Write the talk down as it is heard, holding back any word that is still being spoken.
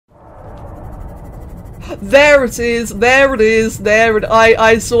There it is. There it is. There it.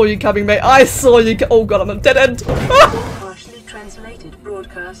 I saw you coming, mate. I saw you. Oh god, I'm a dead end. Partially translated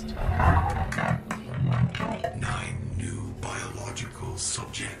broadcast. 9 new biological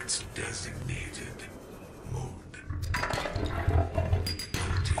subjects designated. Mode.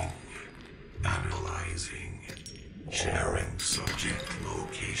 Editing. Analyzing. Sharing subject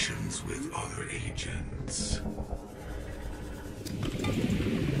locations with other agents.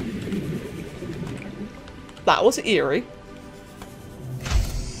 That was eerie.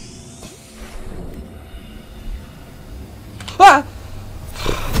 Ah!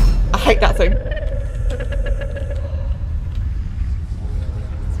 I hate that thing.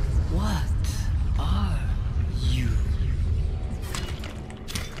 What are you?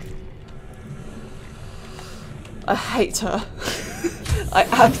 I hate her. I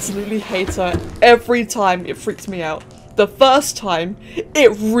absolutely hate her. Every time it freaks me out. The first time,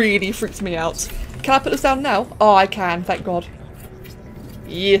 it really freaks me out. Can I put this down now? Oh, I can, thank God.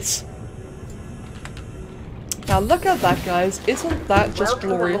 Yes. Now look at that, guys. Isn't that just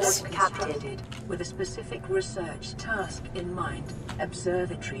glorious? Captain, with a specific research task in mind,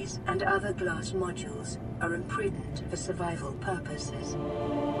 observatories and other glass modules are imprudent for survival purposes.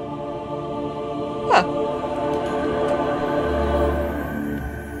 Huh.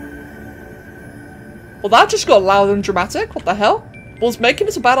 Well, that just got loud and dramatic. What the hell? Was making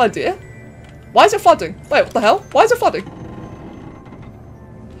this a bad idea? Why is it flooding? Wait, what the hell? Why is it flooding?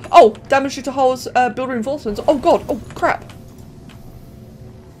 Oh, damage due to hulls, build reinforcements. Oh god, oh crap.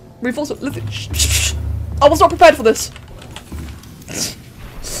 Reinforcement. I was not prepared for this.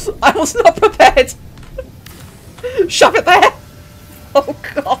 I was not prepared. Shove it there. Oh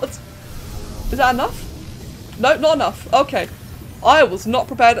god. Is that enough? No, not enough. Okay. I was not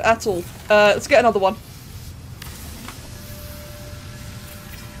prepared at all. Let's get another one.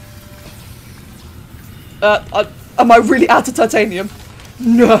 Am I really out of titanium?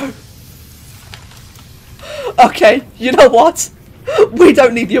 No. Okay, you know what? We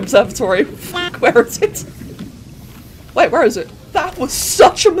don't need the observatory. Fuck, where is it? Wait, where is it? That was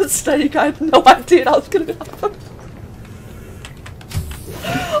such a mistake. I had no idea that was going to happen.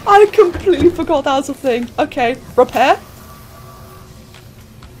 I completely forgot that was a thing. Okay, repair.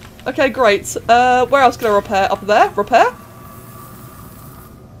 Okay, great. Where else can I repair? Up there? Repair?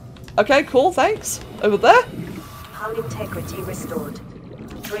 Okay, cool, thanks. Over there? Hull integrity restored.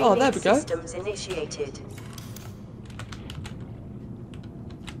 Oh, there we go. Systems initiated.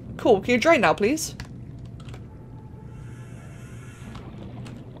 Cool, can you drain now, please?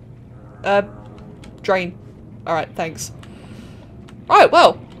 Drain. Alright, thanks. Alright,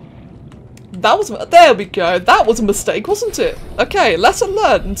 well. That was... There we go. That was a mistake, wasn't it? Okay, lesson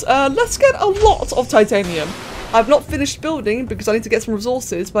learned. Let's get a lot of titanium. I've not finished building because I need to get some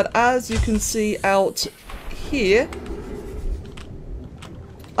resources, but as you can see out here,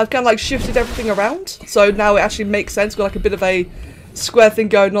 I've kind of like shifted everything around. So now it actually makes sense. Got like a bit of a square thing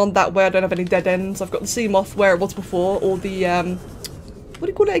going on that way. I don't have any dead ends. I've got the sea moth where it was before, or the, what do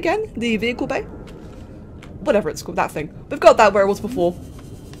you call it again? The vehicle bay? Whatever it's called, that thing. We've got that where it was before.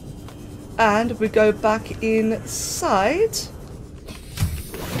 And we go back inside.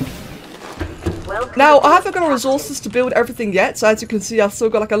 Now, I haven't got resources to build everything yet, so as you can see, I've still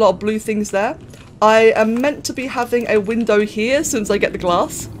got like a lot of blue things there. I am meant to be having a window here since I get the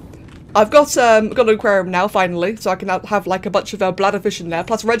glass. I've got an aquarium now, finally, so I can have like a bunch of bladderfish in there,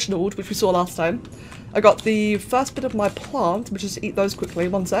 plus Reginald, which we saw last time. I got the first bit of my plant, which is to eat those quickly,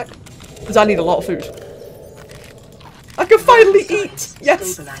 one sec, because I need a lot of food. I can finally eat!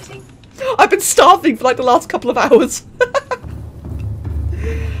 Yes! I've been starving for like the last couple of hours.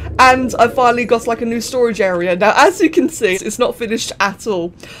 And I finally got like a new storage area. Now, as you can see, it's not finished at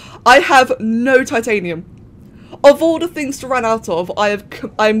all. I have no titanium. Of all the things to run out of,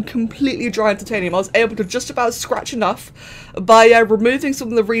 I'm completely dry on titanium. I was able to just about scratch enough by removing some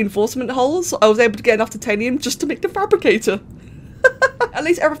of the reinforcement holes. I was able to get enough titanium just to make the fabricator. At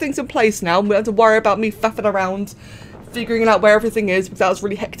least everything's in place now. We don't have to worry about me faffing around figuring out where everything is, because that was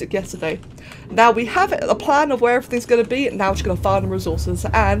really hectic yesterday. Now we have a plan of where everything's going to be, and now we're just going to find the resources,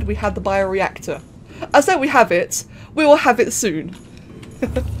 and we have the bioreactor. I say we have it, we will have it soon.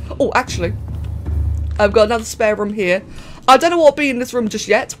 Oh, actually, I've got another spare room here. I don't know what will be in this room just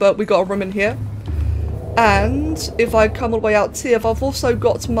yet, but we got a room in here. And if I come all the way out here, I've also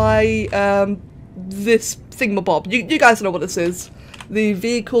got my, this thingamabob. You guys know what this is. The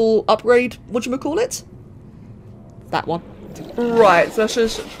vehicle upgrade, whatchamacallit? That one. Right, so let's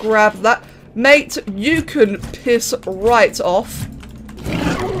just grab that. Mate, you can piss right off.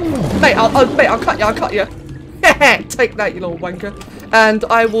 Mate, I'll cut you, Take that, you little wanker. And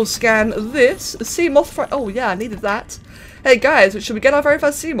I will scan this. Sea moth. Oh yeah, I needed that. Hey guys, should we get our very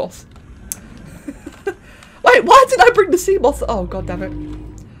first sea moth? Wait, why did I bring the sea moth? Oh god damn it.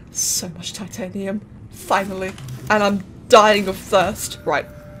 So much titanium. Finally. And I'm dying of thirst. Right.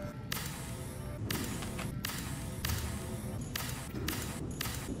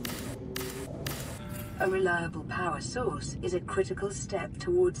 A reliable power source is a critical step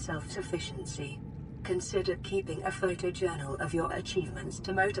towards self-sufficiency. Consider keeping a photojournal of your achievements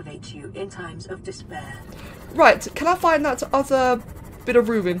to motivate you in times of despair. Right, can I find that other bit of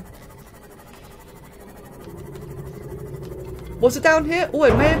ruin? Was it down here? Oh,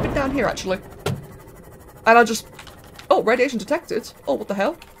 it may have been down here actually. And I just... Oh, radiation detected. Oh, what the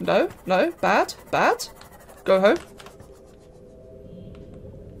hell? No, no, bad, bad. Go home.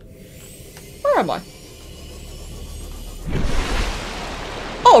 Where am I?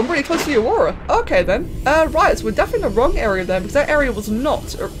 Oh, I'm really close to the Aurora. Okay then. Right, so we're definitely in the wrong area then, because that area was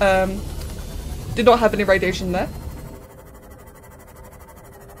not, did not have any radiation there.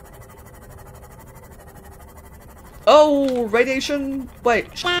 Oh, radiation. Wait.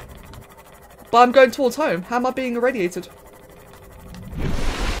 But I'm going towards home. How am I being irradiated?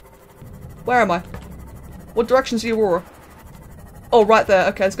 Where am I? What direction's the Aurora? Oh, right there.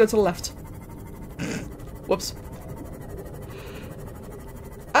 Okay, let's go to the left. Whoops.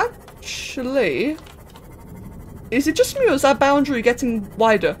 Actually, is it just me or is that boundary getting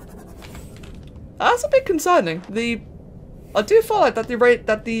wider? That's a bit concerning. I do feel like that the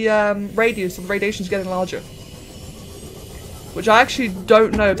radius of the radiation is getting larger, which I actually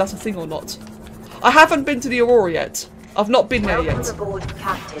don't know if that's a thing or not. I haven't been to the Aurora yet. I've not been there yet. Welcome aboard,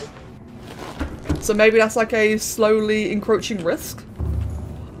 Captain. So maybe that's like a slowly encroaching risk.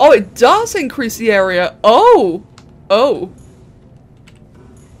 Oh, it does increase the area. Oh, oh.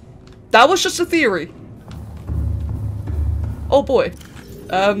 That was just a theory. Oh boy.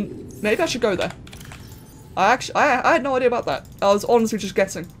 Maybe I should go there. I had no idea about that. I was honestly just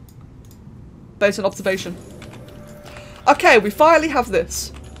guessing. Based on observation. Okay, we finally have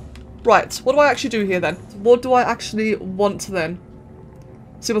this. Right, what do I actually do here then? What do I actually want then?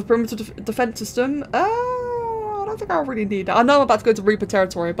 See what the perimeter defense system? I don't think I really need that. I know I'm about to go to Reaper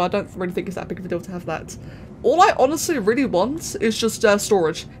territory, but I don't really think it's that big of a deal to have that. All I honestly really want is just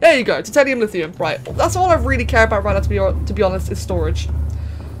storage. There you go, titanium, lithium. Right, that's all I really care about right now, to be honest, is storage.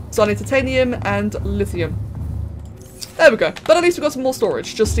 So I need titanium and lithium. There we go. But at least we've got some more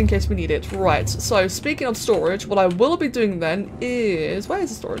storage, just in case we need it. Right, so speaking of storage, what I will be doing then is... Where is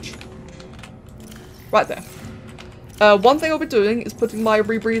the storage? Right there. One thing I'll be doing is putting my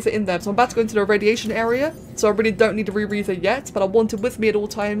rebreather in there. So I'm about to go into the radiation area, so I really don't need a rebreather yet, but I want it with me at all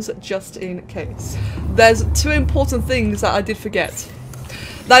times, just in case. There's two important things that I did forget.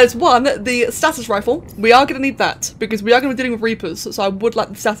 That is one, the status rifle. We are going to need that, because we are going to be dealing with Reapers, so I would like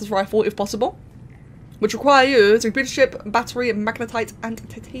the status rifle if possible. Which requires a computer chip, battery, magnetite, and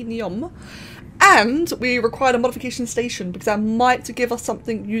titanium. And we require a modification station, because that might give us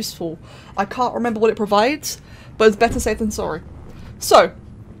something useful. I can't remember what it provides, but it's better safe than sorry. So,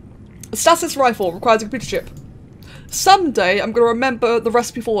 a status rifle requires a computer chip. Someday I'm going to remember the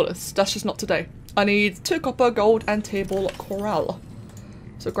recipe for this. That's just not today. I need 2 copper, gold, and table coral.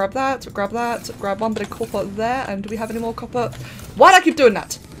 So grab that, grab one bit of copper there, and do we have any more copper? Why do I keep doing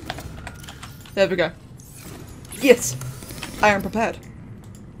that? There we go. Yes, I am prepared.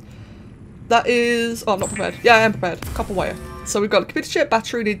 That is... Oh, I'm not prepared. Yeah, I am prepared. Copper wire. So we've got a computer chip,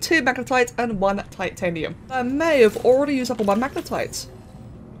 battery, need 2 magnetite and 1 titanium. I may have already used up all my magnetite.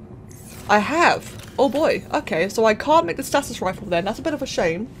 I have. Oh boy. Okay, so I can't make the status rifle then. That's a bit of a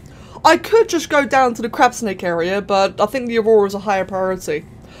shame. I could just go down to the crab snake area, but I think the Aurora is a higher priority.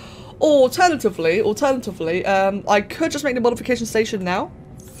 Alternatively, I could just make the modification station now.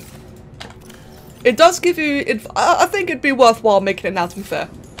 It does give you... I think it'd be worthwhile making it now, to be fair.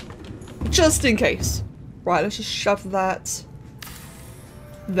 Just in case. Right, let's just shove that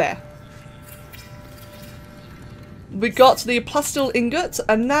there. We got the plasteel ingot,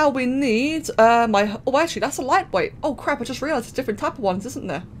 and now we need Oh, actually, that's a lightweight. Oh crap! I just realised there's different type of ones, isn't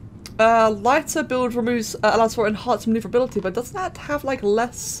there? Lighter build removes allows for enhanced maneuverability, but doesn't that have like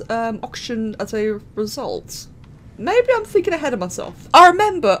less oxygen as a result? Maybe I'm thinking ahead of myself. I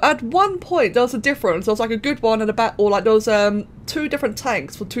remember at one point there was a difference. There was like a good one and a bad, or like there was 2 different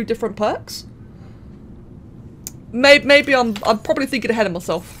tanks for 2 different perks. Maybe I'm probably thinking ahead of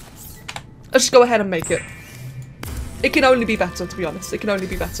myself. Let's just go ahead and make it. It can only be better, to be honest. It can only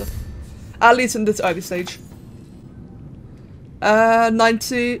be better. At least in this early stage.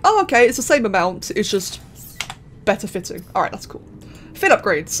 90. Oh, okay. It's the same amount. It's just better fitting. Alright, that's cool. Fit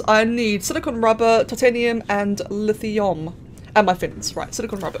upgrades. I need silicon rubber, titanium, and lithium. And my fins. Right,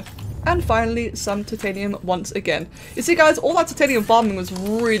 silicon rubber. And finally, some titanium once again. You see guys, all that titanium farming was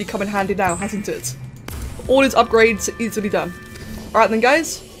really come in handy now, hasn't it? All these upgrades easily done. Alright then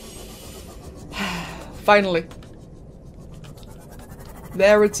guys. Finally.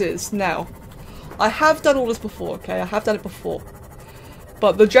 There it is. Now, I have done all this before, okay? I have done it before.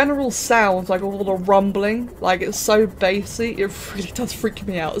 But the general sound, like all the rumbling, like it's so bassy, it really does freak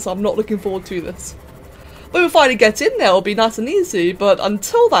me out, so I'm not looking forward to this. When we finally get in there, it'll be nice and easy, but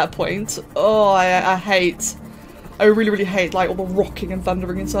until that point, oh, I hate. I really hate, like, all the rocking and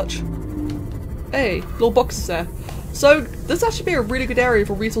thundering and such. Hey, little boxes there. So, this actually be a really good area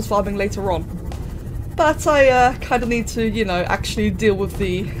for resource farming later on. But I kind of need to, you know, actually deal with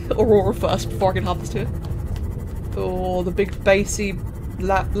the Aurora first before I can harvest here. Oh, the big bassy,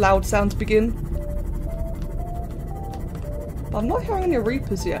 loud sounds begin. But I'm not hearing any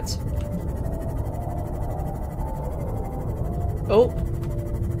Reapers yet. Oh,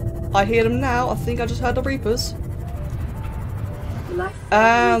 I hear them now. I think I just heard the Reapers.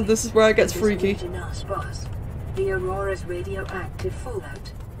 And this is where it gets freaky. The Aurora's radioactive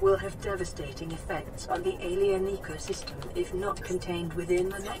fallout will have devastating effects on the alien ecosystem if not contained within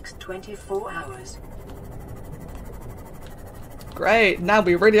the next 24 hours. Great, now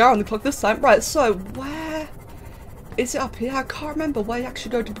we really are on the clock this time. Right, so where is it up here? I can't remember where you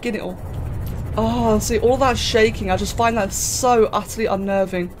actually go to begin it all. Oh, see, all that shaking, I just find that so utterly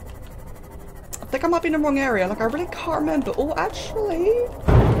unnerving. I think I might be in the wrong area, like I really can't remember. Oh, actually...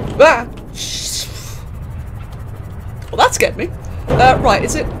 Ah! Well, that scared me. Right,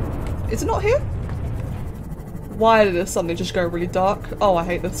 is it not here? Why did this suddenly just go really dark? Oh, I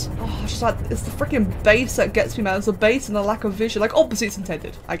hate this. Oh, it's just like, it's the freaking bass that gets me, man. It's the bass and the lack of vision. Like, obviously it's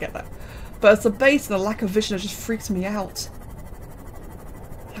intended, I get that. But it's the bass and the lack of vision that just freaks me out.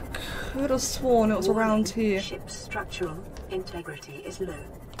 I could have sworn it was around here. Ship's structural integrity is low.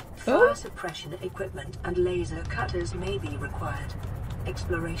 Fire suppression equipment and laser cutters may be required.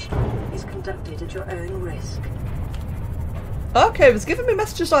 Exploration is conducted at your own risk. Okay, if it's giving me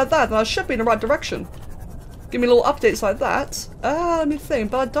messages like that, then I should be in the right direction. Give me little updates like that. Let me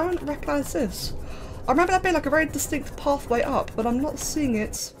think, but I don't recognise this. I remember that being like a very distinct pathway up, but I'm not seeing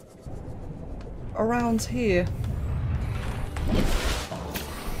it around here.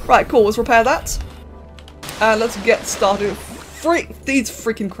 Right, cool, let's repair that. And let's get started. These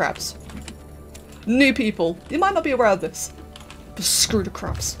freaking crabs. New people. You might not be aware of this. But screw the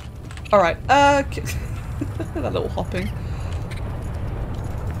crabs. Alright, that little hopping.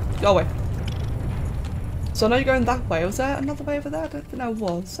 Go away. So I know you're going that way. Was there another way over there? I don't think there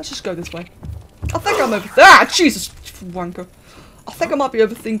was. Let's just go this way. I think I'm over there. Ah, Jesus, wanker. I think I might be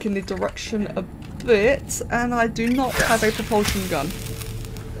overthinking the direction a bit, and I do not have a propulsion gun.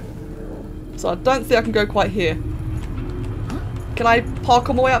 So I don't think I can go quite here. Can I park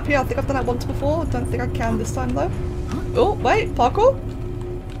on my way up here? I think I've done that once before. I don't think I can this time though. Oh, wait, parkour?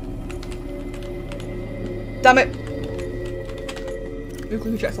 Damn it. Maybe we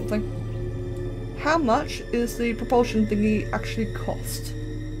can check something. How much is the propulsion thingy actually cost?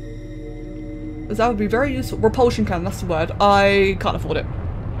 Because that would be very useful. Repulsion cannon, that's the word. I can't afford it.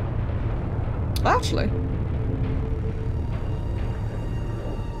 Actually.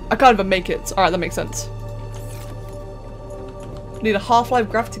 I can't even make it. Alright, that makes sense. Need a Half-Life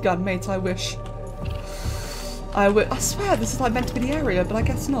gravity gun, mate, I wish. I swear this is like meant to be the area, but I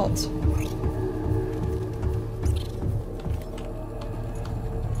guess not.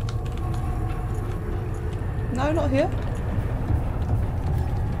 No, not here.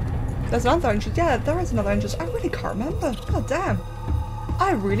 There's another entrance. Yeah, there is another entrance. I really can't remember. God damn.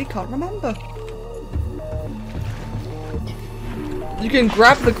 I really can't remember. You can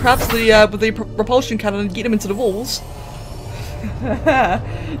grab the crabs with the propulsion cannon and get them into the walls.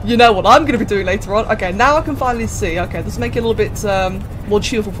 You know what I'm going to be doing later on. Okay, now I can finally see. Okay, this will make it a little bit more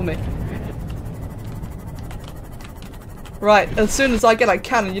cheerful for me. Right, as soon as I get that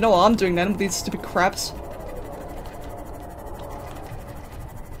cannon, you know what I'm doing then with these stupid crabs.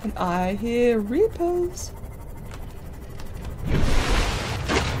 And I hear Reapers.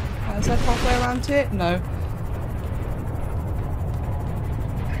 Is there a pathway around here? No.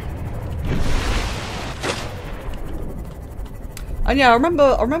 And yeah, I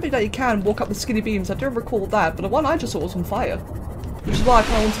remember that you can walk up the skinny beams. I don't recall that, but the one I just saw was on fire. Which is why I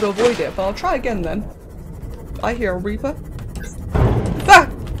kind of wanted to avoid it, but I'll try again then. I hear a Reaper. Ah!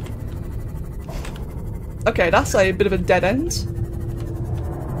 Okay, that's a bit of a dead end.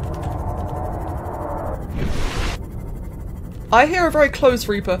 I hear a very close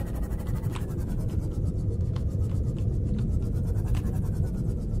Reaper.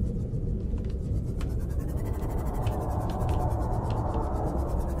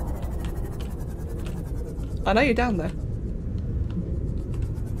 I know you're down there.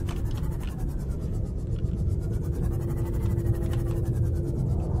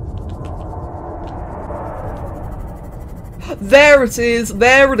 There it is,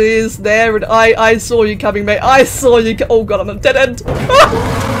 there it is, there it. I saw you coming, mate. I saw you. Oh god, I'm on a dead end.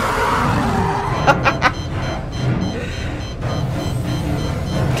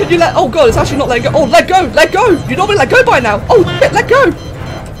 Can you let? Oh god, it's actually not letting go. Oh, let go, let go. You normally let go by now. Oh, shit, let go.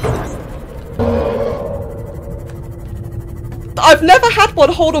 I've never had one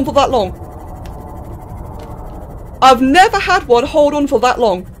hold on for that long. I've never had one hold on for that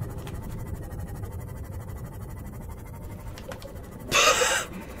long.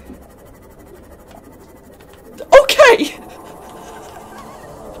 Okay.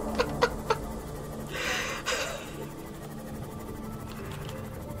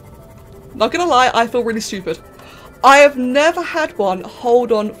 Not gonna lie, I feel really stupid. I have never had one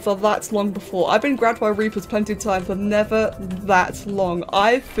hold on for that long before. I've been grabbed by Reapers plenty of times, but never that long.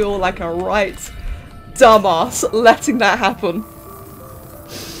 I feel like a right dumbass letting that happen.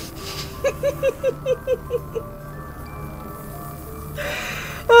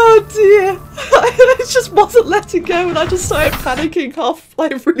 Oh dear. I just wasn't letting go and I just started panicking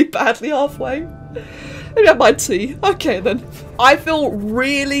like really badly halfway. Maybe I might tea. Okay then. I feel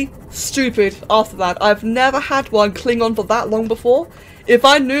really stupid after that. I've never had one cling on for that long before. If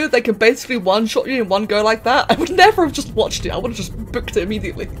I knew they could basically one-shot you in one go like that, I would never have just watched it. I would have just booked it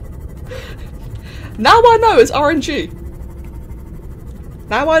immediately. Now I know it's RNG.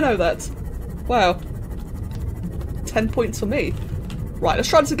 Now I know that. Wow. 10 points for me. Right, let's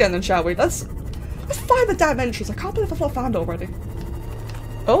try this again then, shall we? Let's find the damn entrance. I can't believe I've not found it already.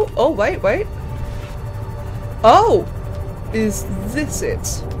 Oh, wait. Oh! Is this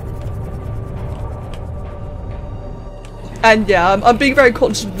it? And yeah, I'm being very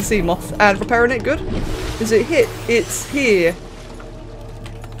conscious of the sea moth and repairing it. Good. Is it hit? It's here.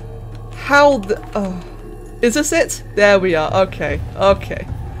 How the? Oh, is this it? There we are. Okay.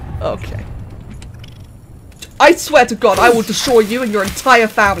 I swear to God, I will destroy you and your entire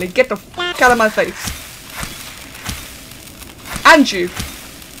family. Get the fuck out of my face. And you.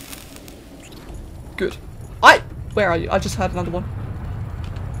 Good. Where are you? I just heard another one.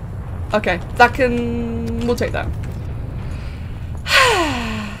 Okay, we'll take that.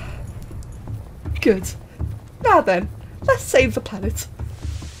 Good. Now then, let's save the planet.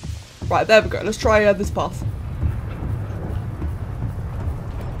 Right, there we go. Let's try this path.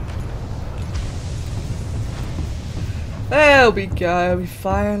 There we go. We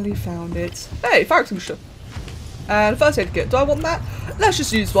finally found it. Hey, fire extinguisher. And first aid kit. Do I want that? Let's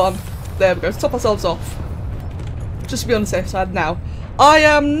just use one. There we go. Let's top ourselves off. Just to be on the safe side now. I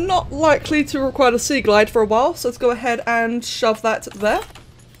am not likely to require a sea glide for a while, so let's go ahead and shove that there.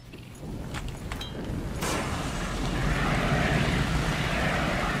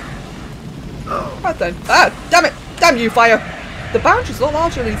 Right then. Ah, damn it! Damn you, fire! The boundary's a lot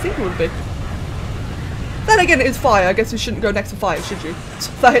larger than you think it would be. Then again, it is fire. I guess you shouldn't go next to fire, should you? So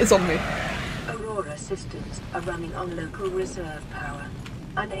that is on me. Aurora systems are running on local reserve power.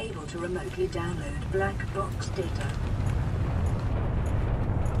 Unable to remotely download black box data.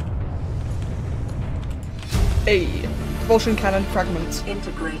 A propulsion cannon fragment.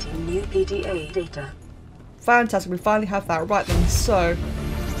 Integrating new PDA data. Fantastic, we finally have that. Right then, so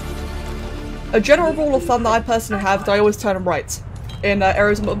a general rule of thumb that I personally have is I always turn right in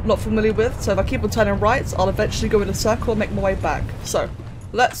areas I'm not familiar with. So if I keep on turning right, I'll eventually go in a circle and make my way back. So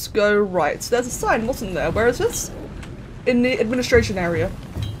let's go right. There's a sign, wasn't there? Where is this? In the administration area.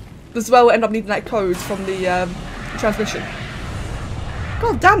 This is where we'll end up needing that code from the transmission.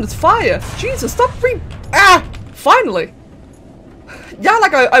 God damn, there's fire! Jesus, stop finally! Yeah,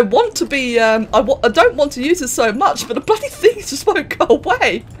 like I want to be, I don't want to use this so much, but the bloody things just won't go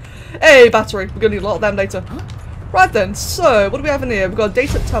away! Hey, battery, we're gonna need a lot of them later. Right then, so, what do we have in here? We've got a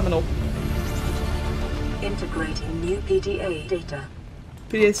data terminal. Integrating new PDA data.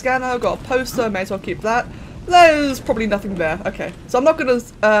 PDA scanner, got a poster, may as well keep that. There's probably nothing there. Okay, so I'm not gonna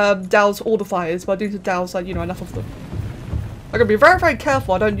douse all the fires, but I do need to douse, like, you know, enough of them. I'm gonna be very, very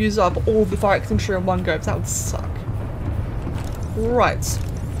careful I don't use up all the fire extinguisher in one go, because that would suck. Right.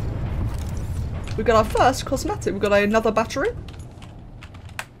 We got our first cosmetic. We got another battery.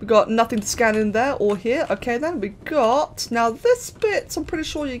 We got nothing to scan in there or here. Okay then, we got... Now this bit, I'm pretty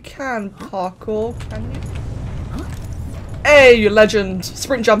sure you can parkour, can you? Hey, you legend!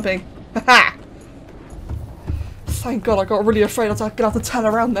 Sprint jumping! Haha! Thank God, I got really afraid I was gonna have to turn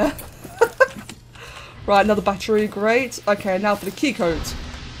around there. Right, another battery, great. Okay, now for the key code.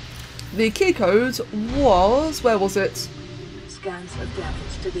 The key code was... Where was it? Scans of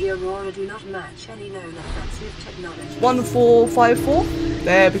damage to the Aurora do not match any known offensive technology. 1454.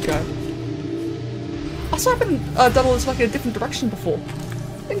 There we go. I still haven't done all this like in a different direction before.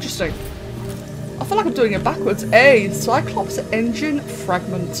 Interesting. I feel like I'm doing it backwards. A Cyclops engine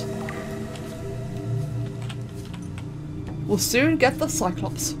fragment. We'll soon get the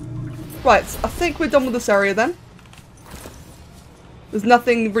Cyclops. Right, I think we're done with this area then. There's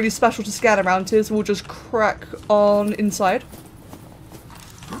nothing really special to scan around here, so we'll just crack on inside.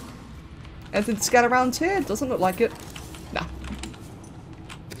 Anything to scan around here? Doesn't look like it. Nah.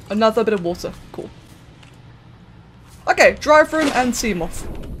 Another bit of water. Cool. Okay, drive room and sea moth.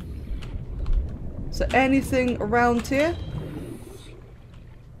 Is there anything around here?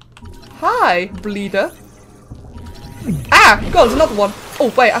 Hi, bleeder. Ah! God, there's another one.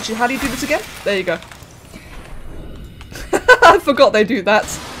 Oh, wait, actually, how do you do this again? There you go. I forgot they do that.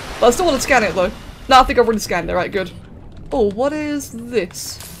 But I still want to scan it, though. No, I think I've already scanned it. Right, good. Oh, what is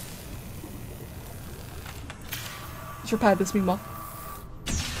this? Let's repair this meanwhile.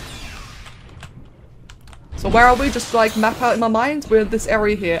 So where are we? Just like map out in my mind. We're in this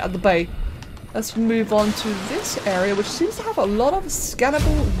area here at the bay. Let's move on to this area, which seems to have a lot of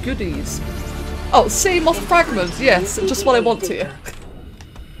scannable goodies. Oh, sea moth fragments. Yes, just what I want here.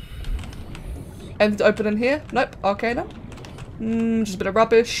 Anything to open in here? Nope. Okay, no. Just a bit of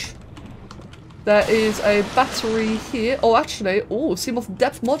rubbish. There is a battery here. Oh, actually, oh, sea moth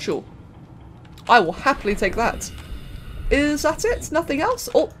depth module. I will happily take that. Is that it? Nothing else?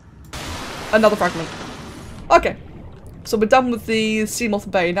 Oh, another fragment. Okay, so we're done with the sea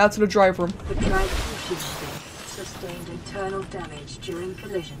moth bay. Now to the drive room. The drive machinery sustained internal damage during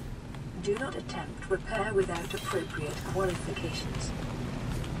collision. Do not attempt repair without appropriate qualifications.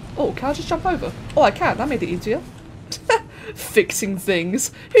 Oh, can I just jump over? Oh, I can. That made it easier. Fixing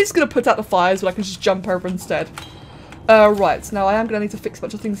things. Who's going to put out the fires when I can just jump over instead? Right, now I am going to need to fix a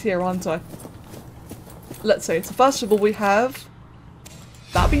bunch of things here, aren't I? Let's see. So first of all, we have...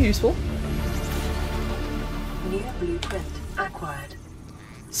 That'd be useful. New blueprint acquired.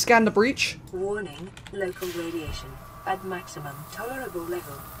 Scan the breach. Warning, local radiation at maximum tolerable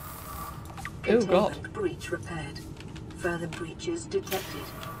level. Oh, God. Containment breach repaired. Further breaches detected.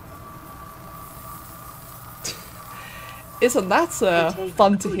 Isn't that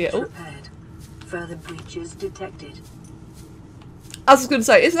fun to hear? Oh. Repaired. Further breaches detected. I was going to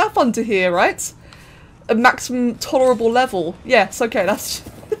say, isn't that fun to hear, right? A maximum tolerable level. Yes, okay, that's,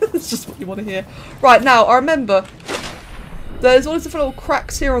 that's just what you want to hear. Right, now, I remember there's all these different little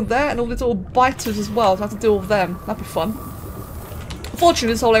cracks here and there and all these little biters as well, so I have to deal with them. That'd be fun.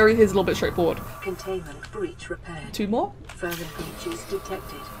 Unfortunately, this whole area here is a little bit straightforward. Containment breach repaired. 2 more. Further breaches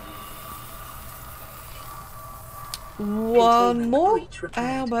detected. 1 more.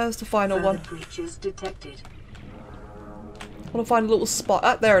 And where's the final Further one? breaches detected. I want to find a little spot.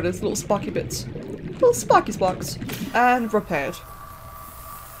 Ah, there it is. Little sparky bits. Little sparky sparks. And repaired.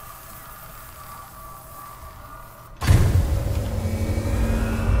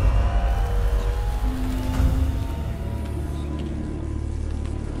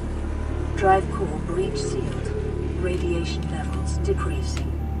 Drive core breach sealed. Radiation levels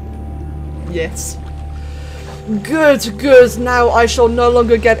decreasing. Yes. Good, good. Now I shall no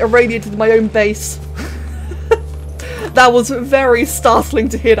longer get irradiated in my own base. That was very startling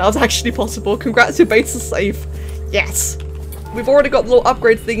to hear that was actually possible. Congrats, your base is safe. Yes. We've already got the little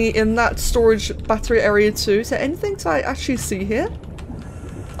upgrade thingy in that storage battery area too. Is there anything to actually see here?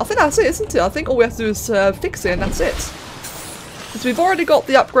 I think that's it, isn't it? I think all we have to do is fix it and that's it. Because we've already got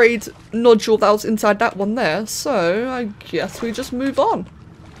the upgrade nodule that was inside that one there. So I guess we just move on.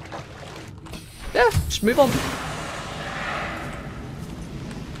 Yeah, just move on.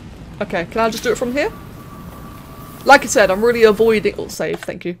 Okay, can I just do it from here? Like I said, I'm really avoiding... Oh, save,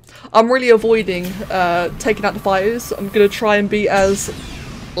 thank you. I'm really avoiding taking out the fires. I'm going to try and be as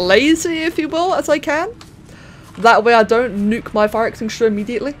lazy, if you will, as I can. That way I don't nuke my fire extinguisher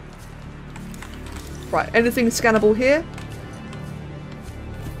immediately. Right, anything scannable here?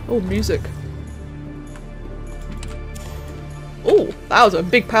 Oh, music. Oh, that was a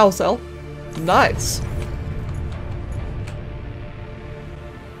big power cell. Nice.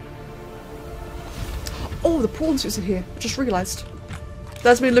 Oh, the prawn suits are here. Just realised.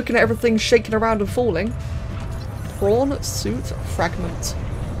 That's me looking at everything shaking around and falling. Prawn suit fragment.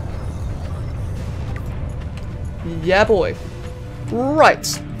 Yeah, boy.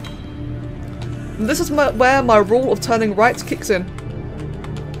 Right. This is where my rule of turning right kicks in.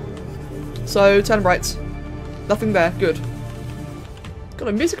 So, turn right. Nothing there. Good. God,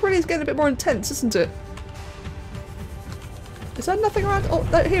 the music really is getting a bit more intense, isn't it? Is there nothing around? Oh,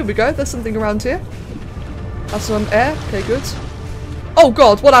 here we go. There's something around here. That's some air. Okay, good. Oh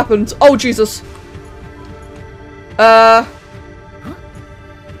god, what happened? Oh Jesus.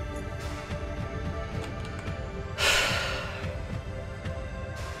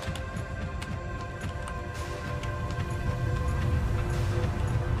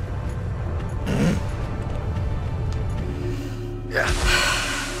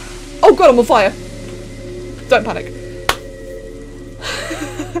 Oh god, I'm on fire. Don't panic.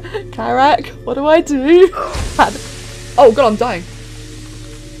 Karak, what do I do? Oh god, I'm dying.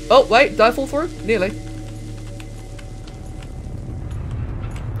 Oh wait, did I fall through? Nearly.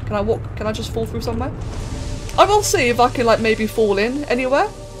 Can I walk? Can I just fall through somewhere? I will see if I can like maybe fall in anywhere.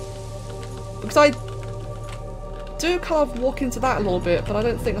 Because I do kind of walk into that a little bit, but I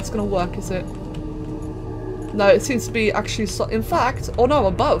don't think that's going to work, is it? No, it seems to be actually, in fact, oh no,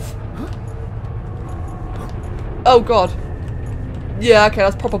 above. Oh god. Yeah, okay,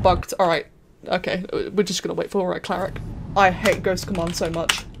 that's proper bugged. Alright. Okay, we're just gonna wait for alright, Cleric. I hate Ghost Command so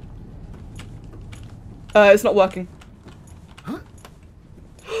much. It's not working.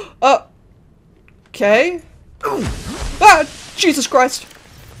 Okay. Ah! Jesus Christ!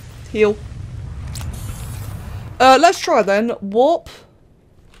 Heal. Let's try then. Warp.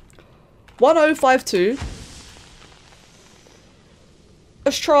 1052.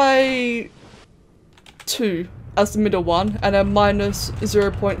 Let's try 2 as the middle one, and then minus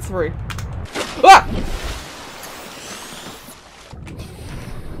 0.3. Ah!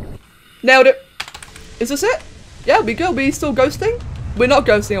 Nailed it. Is this it? Yeah, we go. We still ghosting? We're not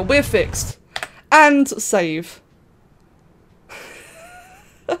ghosting. We're fixed. And save.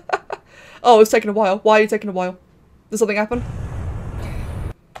 Oh, it's taking a while. Why are you taking a while? Did something happen?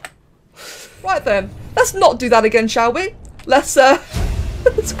 Right then. Let's not do that again, shall we? Let's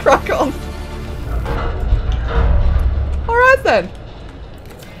let's crack on. Alright then.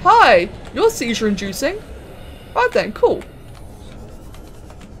 Hi. You're seizure inducing. Right then, cool.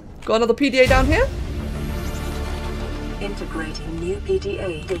 Got another PDA down here? Integrating new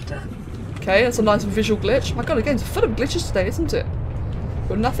PDA data. Okay, that's a nice visual glitch. My god, again, it's full of glitches today, isn't it?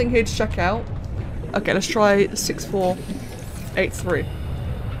 Got nothing here to check out. Okay, let's try 6483.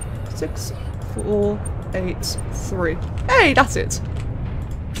 6483. Hey, that's it.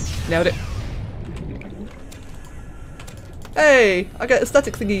 Nailed it. Hey, I get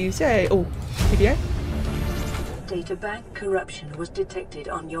aesthetic thingies. Yay. Oh, PDA. Data bank corruption was detected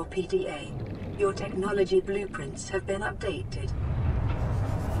on your PDA. Your technology blueprints have been updated.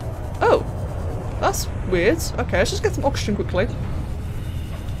 Oh, that's weird. Okay, let's just get some oxygen quickly.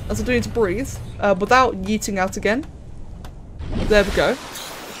 As I do need to breathe, without yeeting out again. There we go.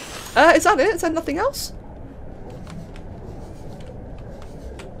 Is that it? Is there nothing else?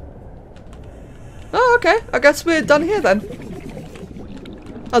 Oh, okay. I guess we're done here then.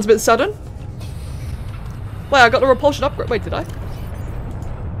 That was a bit sudden. Wait, I got the repulsion upgrade. Wait, did I?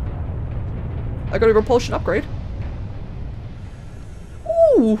 I got a repulsion upgrade.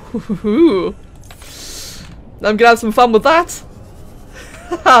 Ooh. I'm gonna have some fun with that.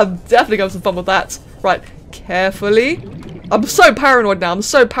 I'm definitely gonna have some fun with that. Right, carefully. I'm so paranoid now. I'm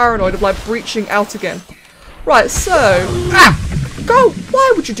so paranoid of like breaching out again. Right, so go.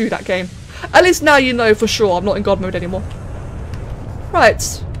 Why would you do that, game? At least now you know for sure I'm not in God mode anymore. Right,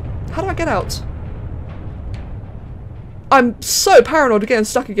 how do I get out? I'm so paranoid of getting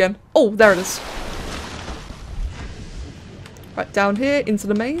stuck again. Oh, there it is. Right, down here into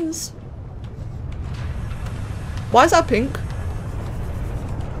the maze. Why is that pink?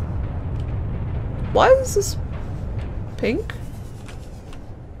 Why is this pink?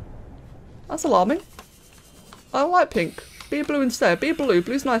 That's alarming. I don't like pink. Be blue instead. Be blue.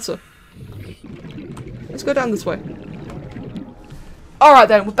 Blue's nicer. Let's go down this way. Alright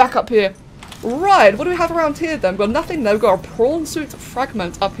then, we're back up here. Right, what do we have around here then? We've got nothing there. We've got a prawn suit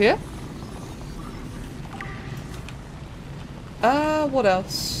fragment up here. What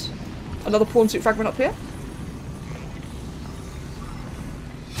else? Another prawn suit fragment up here.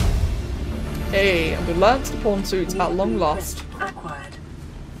 Hey, and we learnt the prawn suit at long last. Acquired.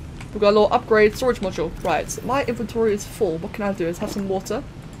 We've got a little upgrade storage module. Right, my inventory is full. What can I do? Let's have some water.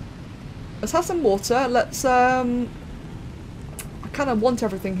 Let's have some water. Let's, I kind of want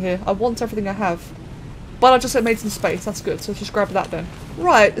everything here. I want everything I have. But I just made some space. That's good. So let's just grab that then.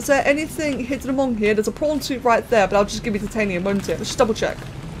 Right, is there anything hidden among here? There's a prawn suit right there, but I'll just give you titanium, won't it? Let's just double check.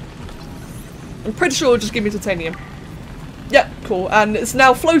 I'm pretty sure it'll just give me titanium. Yep, cool. And it's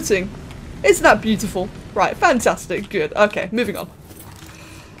now floating. Isn't that beautiful? Right, fantastic. Good. Okay, moving on.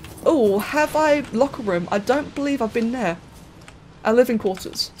 Oh, have I... locker room. I don't believe I've been there. And living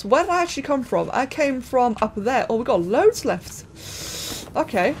quarters. So where did I actually come from? I came from up there. Oh, we got loads left.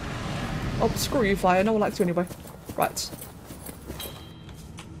 Okay. Oh, screw you, fire. No one likes you anyway. Right.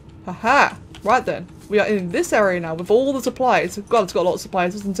 Haha. Right then. We are in this area now with all the supplies. God, it's got a lot of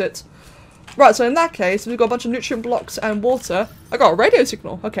supplies, doesn't it? Right, so in that case, we've got a bunch of nutrient blocks and water. I got a radio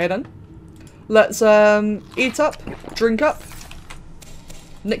signal. Okay then. Let's eat up, drink up,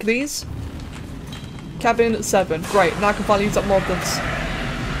 nick these. Cabin 7. Great, now I can finally use up more of this.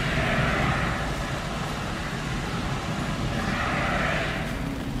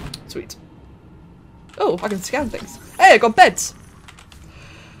 Sweet. Oh, I can scan things. Hey, I got beds!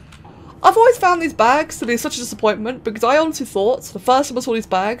 I've always found these bags to be such a disappointment because I honestly thought, the first time I saw these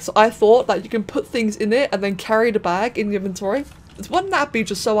bags, I thought that you can put things in it and then carry the bag in the inventory. Wouldn't that be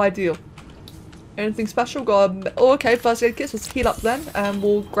just so ideal? Anything special? Got a, oh, okay, first aid kits. Let's heal up then and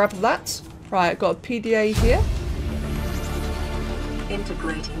we'll grab that. Right, got a PDA here.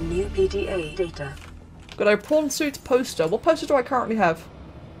 Integrating new PDA data. Got a prawn suit poster. What poster do I currently have?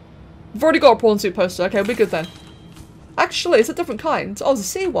 I've already got a prawn suit poster. Okay, we're good then. Actually, it's a different kind. Oh, it's a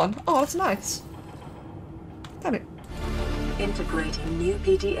sea one. Oh, that's nice. Damn it. Integrating new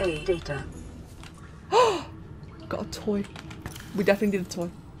PDA data. Got a toy. We definitely need a toy.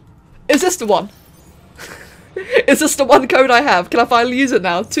 Is this the one? Is this the one code I have? Can I finally use it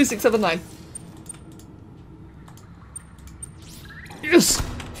now? 2679. Yes!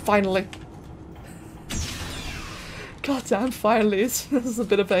 Finally. God damn, finally. This is a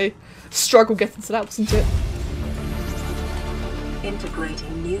bit of a struggle getting to that, wasn't it?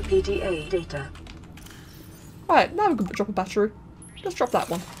 Integrating new PDA data. Right, now we can drop a battery. Let's drop that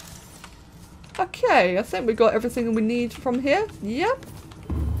one. Okay, I think we got everything we need from here. Yep.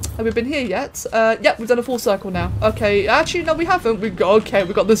 Have we been here yet? Yep, we've done a full circle now. Okay, actually, no, we haven't. We got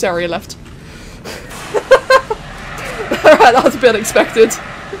this area left. Alright, that was a bit unexpected.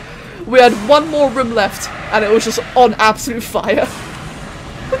 We had one more room left, and it was just on absolute fire.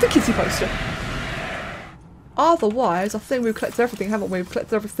 With the kitty poster. Otherwise, I think we've collected everything, haven't we? We've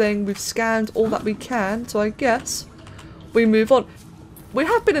collected everything, we've scanned all that we can, so I guess we move on. We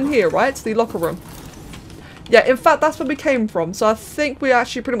have been in here, right? The locker room. Yeah, in fact, that's where we came from, so I think we're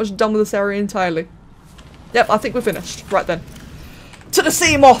actually pretty much done with this area entirely. Yep, I think we're finished. Right then. To the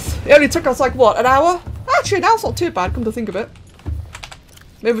sea moth! It only took us, like, what, an hour? Actually, now it's not too bad, come to think of it.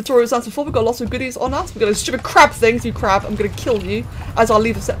 My inventory was as before, we've got lots of goodies on us. We've got a stupid crab thing, you crab, I'm gonna kill you as I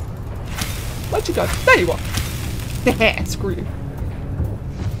leave the set. Where'd you go? There you are. Screw you.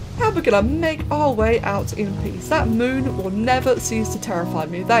 And we're gonna make our way out in peace. That moon will never cease to terrify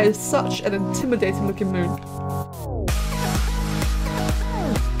me. That is such an intimidating looking moon.